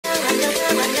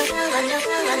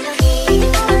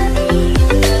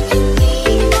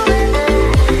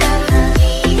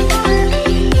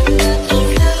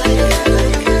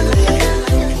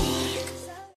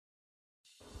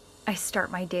start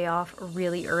my day off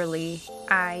really early.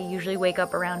 I usually wake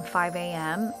up around 5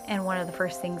 a.m. and one of the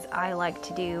first things I like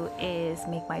to do is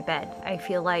make my bed. I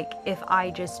feel like if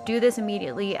I just do this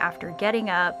immediately after getting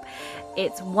up,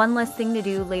 it's one less thing to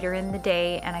do later in the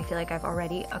day, and I feel like I've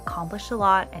already accomplished a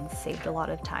lot and saved a lot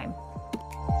of time.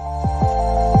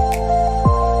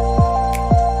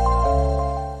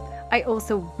 I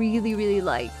also really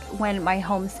like when my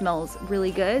home smells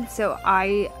really good, so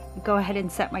I go ahead and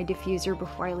set my diffuser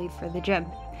before I leave for the gym.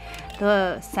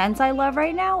 The scents I love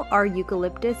right now are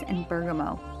eucalyptus and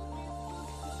bergamot.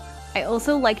 I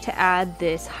also like to add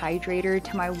this hydrator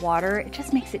to my water. It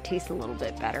just makes it taste a little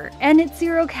bit better, and it's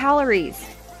 0 calories.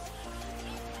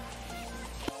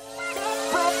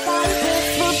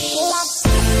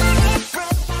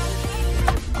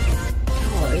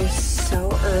 Oh, it's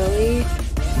so early.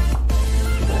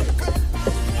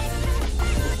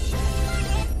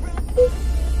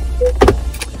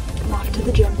 I'm off to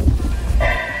the gym.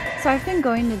 So I've been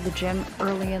going to the gym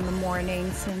early in the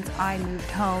morning since I moved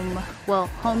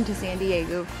home to San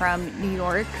Diego from New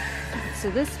York. So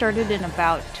this started in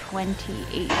about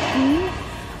 2018.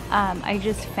 I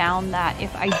just found that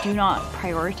if I do not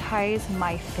prioritize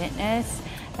my fitness,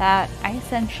 that I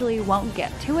essentially won't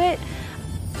get to it.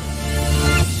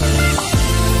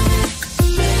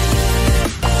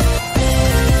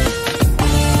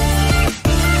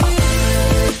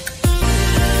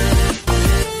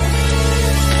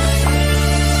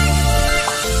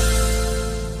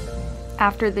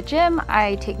 After the gym,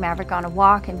 I take Maverick on a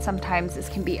walk, and sometimes this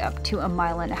can be up to 1.5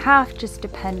 miles, just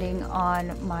depending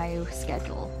on my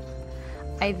schedule.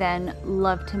 I then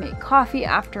love to make coffee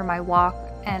after my walk,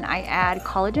 and I add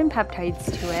collagen peptides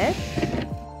to it.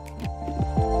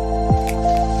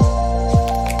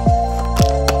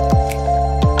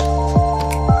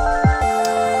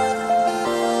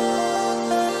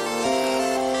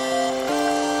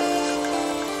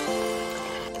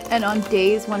 And on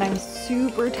days when I'm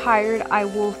super tired, I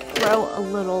will throw a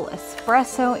little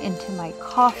espresso into my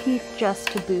coffee just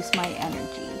to boost my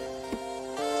energy.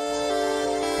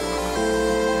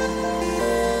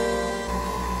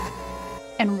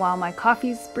 And while my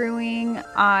coffee's brewing,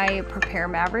 I prepare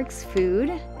Maverick's food,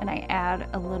 and I add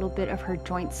a little bit of her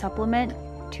joint supplement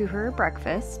to her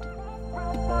breakfast.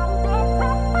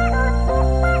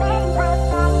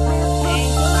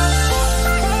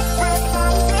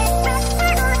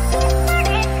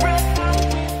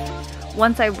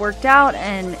 Once I've worked out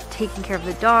and taken care of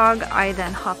the dog, I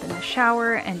then hop in the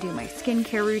shower and do my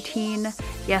skincare routine.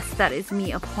 Yes, that is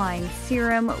me applying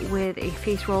serum with a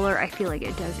face roller. I feel like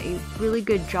it does a really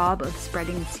good job of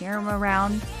spreading the serum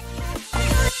around.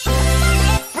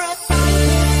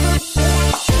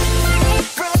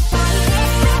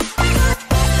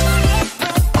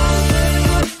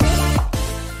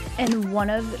 And one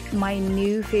of my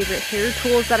new favorite hair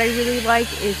tools that I really like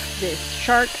is this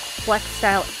Shark Flex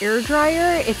Style Air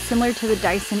Dryer. It's similar to the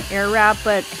Dyson Airwrap,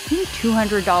 but I think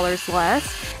 $200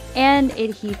 less, and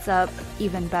it heats up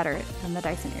even better than the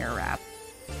Dyson Airwrap.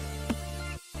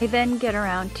 I then get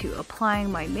around to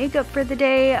applying my makeup for the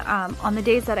day. On the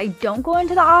days that I don't go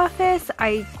into the office,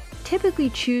 I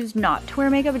typically choose not to wear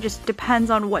makeup. It just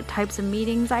depends on what types of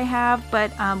meetings I have,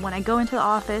 but when I go into the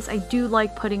office, I do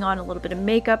like putting on a little bit of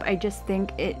makeup. I just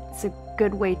think it's a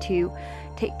good way to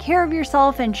take care of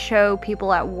yourself and show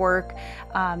people at work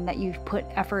that you've put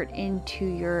effort into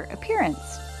your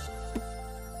appearance.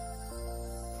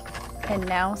 And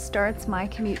now starts my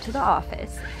commute to the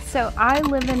office. So I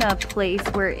live in a place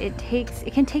where it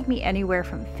can take me anywhere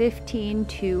from 15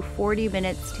 to 40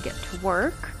 minutes to get to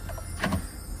work.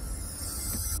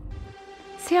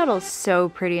 Seattle's so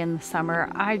pretty in the summer.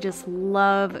 I just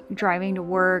love driving to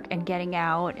work and getting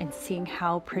out and seeing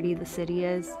how pretty the city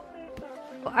is.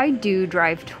 I do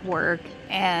drive to work,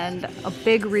 and a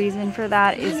big reason for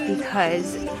that is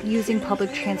because using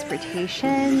public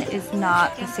transportation is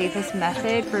not the safest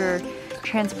method for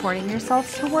transporting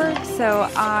yourself to work, so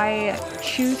I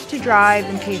choose to drive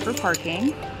and pay for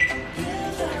parking.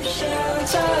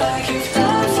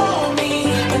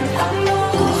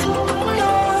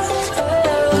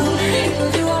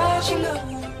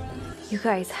 You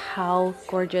guys, how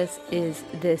gorgeous is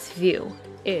this view?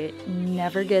 It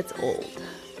never gets old.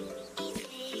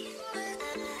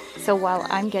 So while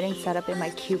I'm getting set up in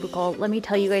my cubicle, let me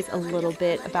tell you guys a little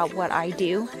bit about what I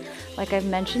do. Like I've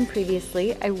mentioned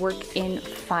previously, I work in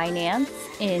finance,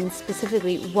 in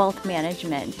specifically wealth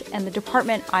management, and the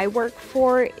department I work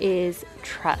for is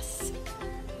trusts,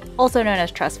 also known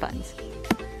as trust funds.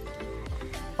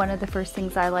 One of the first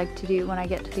things I like to do when I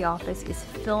get to the office is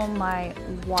fill my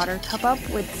water cup up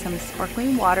with some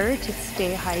sparkling water to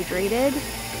stay hydrated.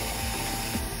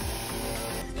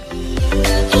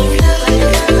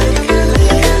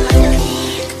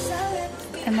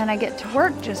 I get to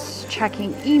work, just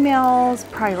checking emails,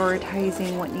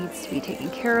 prioritizing what needs to be taken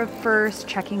care of first,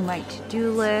 checking my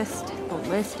to-do list. The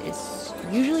list is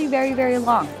usually very, very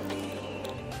long.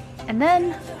 And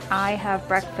then I have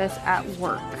breakfast at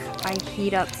work. I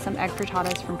heat up some egg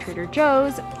frittatas from Trader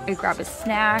Joe's. I grab a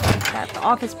snack that the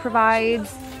office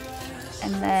provides.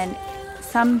 And then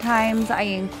sometimes I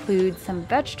include some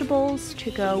vegetables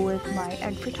to go with my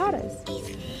egg frittatas.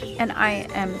 And I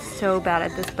am so bad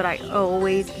at this, but I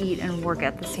always eat and work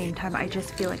at the same time. I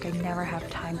just feel like I never have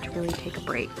time to really take a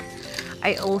break.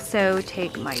 I also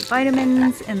take my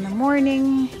vitamins in the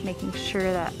morning, making sure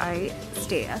that I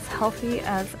stay as healthy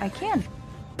as I can.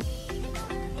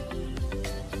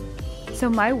 So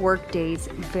my work days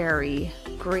vary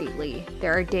greatly.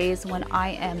 There are days when I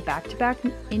am back-to-back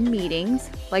in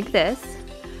meetings like this,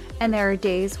 and there are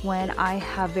days when I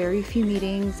have very few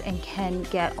meetings and can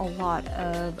get a lot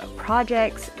of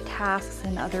projects, tasks,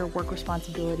 and other work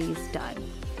responsibilities done.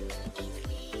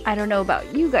 I don't know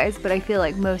about you guys, but I feel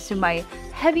like most of my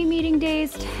heavy meeting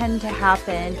days tend to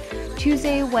happen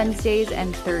Tuesday, Wednesdays,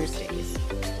 and Thursdays.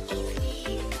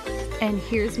 And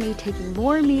here's me taking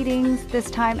more meetings,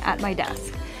 this time at my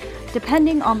desk.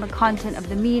 Depending on the content of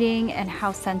the meeting and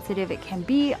how sensitive it can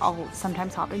be, I'll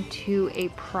sometimes hop into a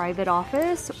private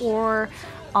office or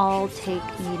I'll take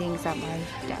meetings at my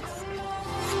desk.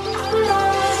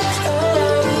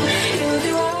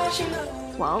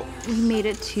 Well, we made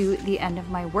it to the end of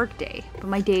my workday, but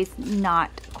my day's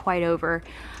not quite over.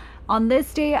 On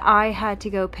this day, I had to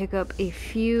go pick up a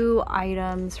few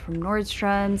items from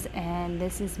Nordstrom's, and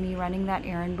this is me running that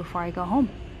errand before I go home.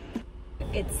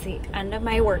 It's the end of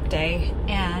my workday,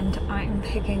 and I'm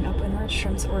picking up a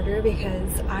Nordstrom's order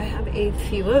because I have a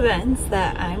few events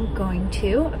that I'm going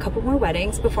to, a couple more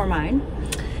weddings before mine,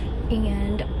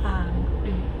 and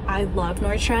I love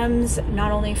Nordstrom's,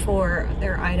 not only for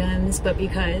their items, but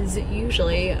because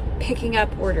usually picking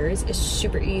up orders is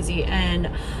super easy, and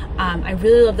I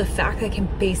really love the fact that I can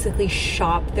basically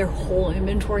shop their whole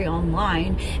inventory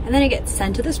online, and then it gets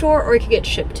sent to the store or it can get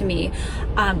shipped to me.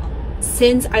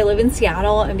 Since I live in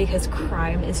Seattle and because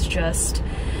crime is just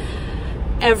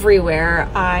everywhere,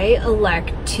 I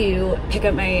elect to pick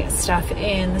up my stuff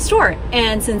in the store.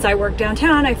 And since I work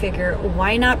downtown, I figure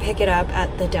why not pick it up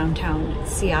at the downtown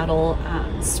Seattle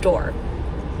store.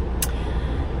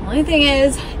 The only thing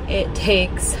is, it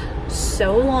takes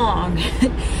so long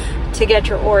to get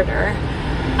your order.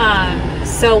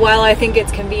 So while I think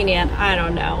it's convenient, I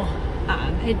don't know.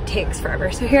 It takes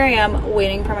forever. So here I am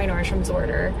waiting for my Nordstrom's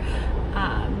order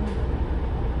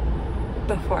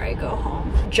before I go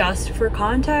home. Just for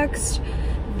context,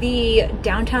 the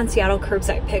downtown Seattle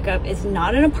curbside pickup is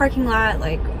not in a parking lot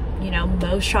like, you know,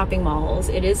 most shopping malls.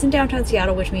 It is in downtown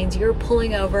Seattle, which means you're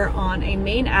pulling over on a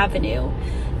main avenue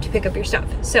to pick up your stuff.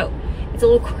 So it's a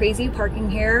little crazy parking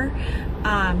here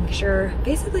because you're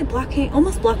basically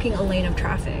almost blocking a lane of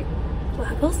traffic. Well,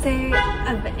 I will say,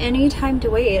 of any time to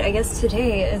wait, I guess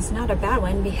today is not a bad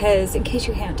one because, in case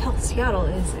you can't tell, Seattle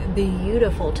is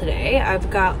beautiful today. I've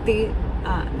got the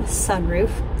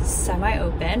sunroof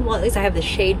semi-open. Well, at least I have the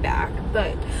shade back,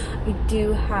 but I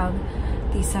do have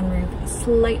the sunroof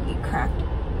slightly cracked.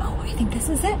 Oh, I think this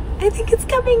is it. I think it's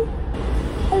coming.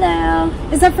 Hello.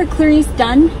 Is that for Clarice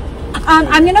Dunn?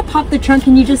 I'm gonna pop the trunk.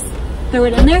 Can you just throw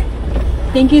it in there?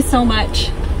 Thank you so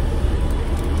much.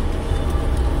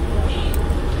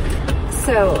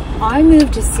 So I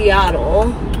moved to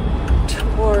Seattle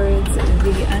towards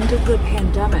the end of the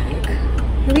pandemic.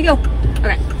 Here we go.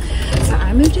 Okay. So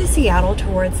I moved to Seattle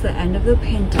towards the end of the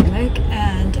pandemic,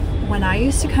 and when I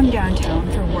used to come downtown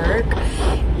for work,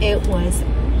 it was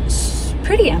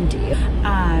pretty empty.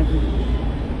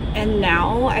 And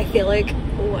now I feel like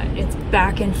it's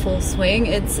back in full swing.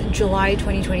 It's July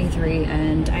 2023,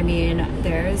 and I mean,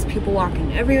 there's people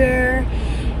walking everywhere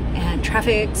and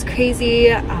traffic's crazy.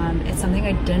 It's something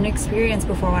I didn't experience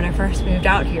before when I first moved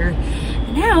out here.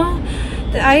 And now,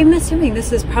 I'm assuming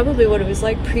this is probably what it was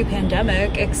like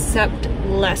pre-pandemic, except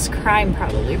less crime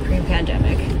probably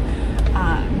pre-pandemic.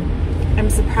 I'm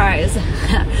surprised.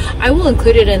 I will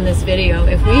include it in this video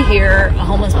if we hear a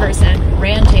homeless person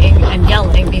ranting and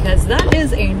yelling, because that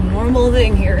is a normal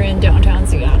thing here in downtown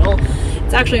Seattle.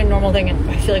 It's actually a normal thing,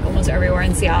 I feel like, almost everywhere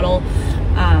in Seattle.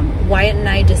 Wyatt and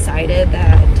I decided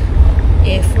that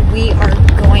if we are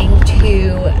going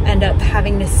to end up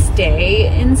having to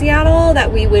stay in Seattle,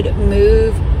 that we would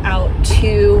move out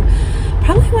to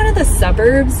probably one of the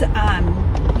suburbs.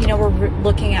 You know, we're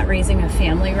looking at raising a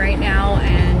family right now,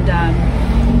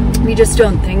 and we just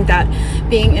don't think that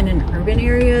being in an urban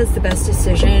area is the best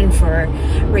decision for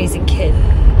raising kids.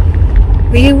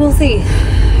 We will see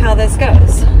how this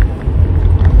goes.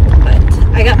 But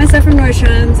I got my stuff from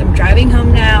Nordstrom's. I'm driving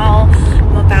home now.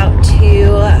 I'm about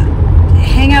to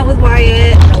hang out with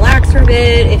Wyatt, relax for a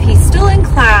bit. If he's still in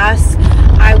class,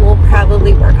 I will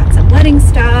probably work on some wedding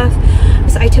stuff.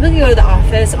 So I typically go to the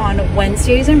office on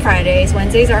Wednesdays and Fridays.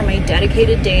 Wednesdays are my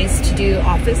dedicated days to do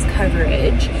office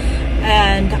coverage,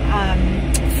 and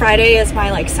Friday is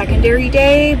my like secondary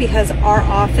day because our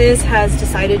office has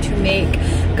decided to make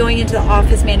going into the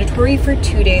office mandatory for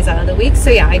 2 days out of the week. So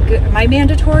yeah, my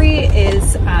mandatory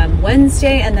is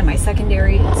Wednesday, and then my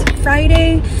secondary is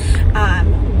Friday.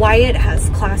 Wyatt has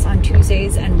class on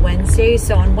Tuesdays and Wednesdays.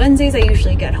 So on Wednesdays, I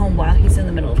usually get home while he's in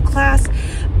the middle of class,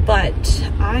 but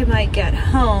I might get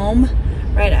home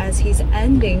right as he's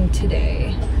ending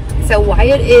today. So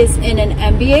Wyatt is in an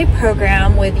MBA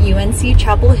program with UNC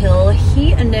Chapel Hill.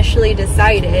 He initially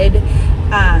decided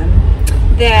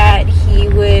that he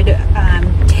would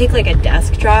take like a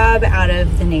desk job out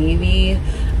of the Navy.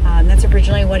 That's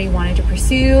originally what he wanted to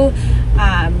pursue,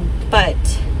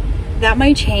 but that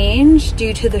might change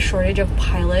due to the shortage of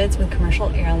pilots with commercial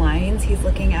airlines. He's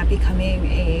looking at becoming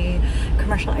a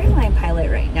commercial airline pilot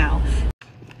right now.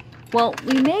 Well,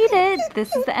 we made it.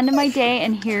 This is the end of my day,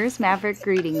 and here's Maverick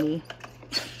greeting me.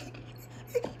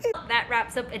 That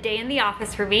wraps up a day in the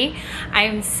office for me. I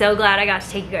am so glad I got to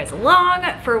take you guys along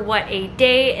for what a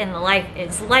day in the life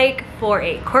is like for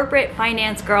a corporate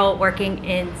finance girl working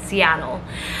in Seattle.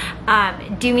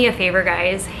 Do me a favor,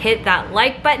 guys, hit that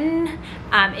like button.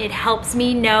 It helps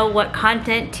me know what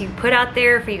content to put out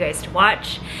there for you guys to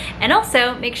watch. And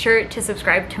also make sure to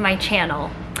subscribe to my channel.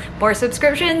 More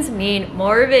subscriptions mean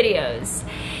more videos.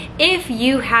 If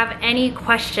you have any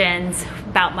questions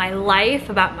about my life,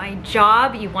 about my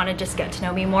job, you want to just get to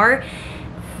know me more,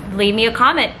 leave me a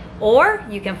comment, or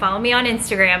you can follow me on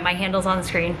Instagram. My handle's on the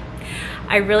screen.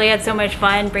 I really had so much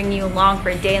fun bringing you along for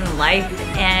a day in the life,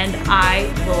 and I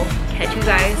will catch you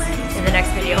guys in the next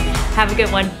video. Have a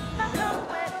good one.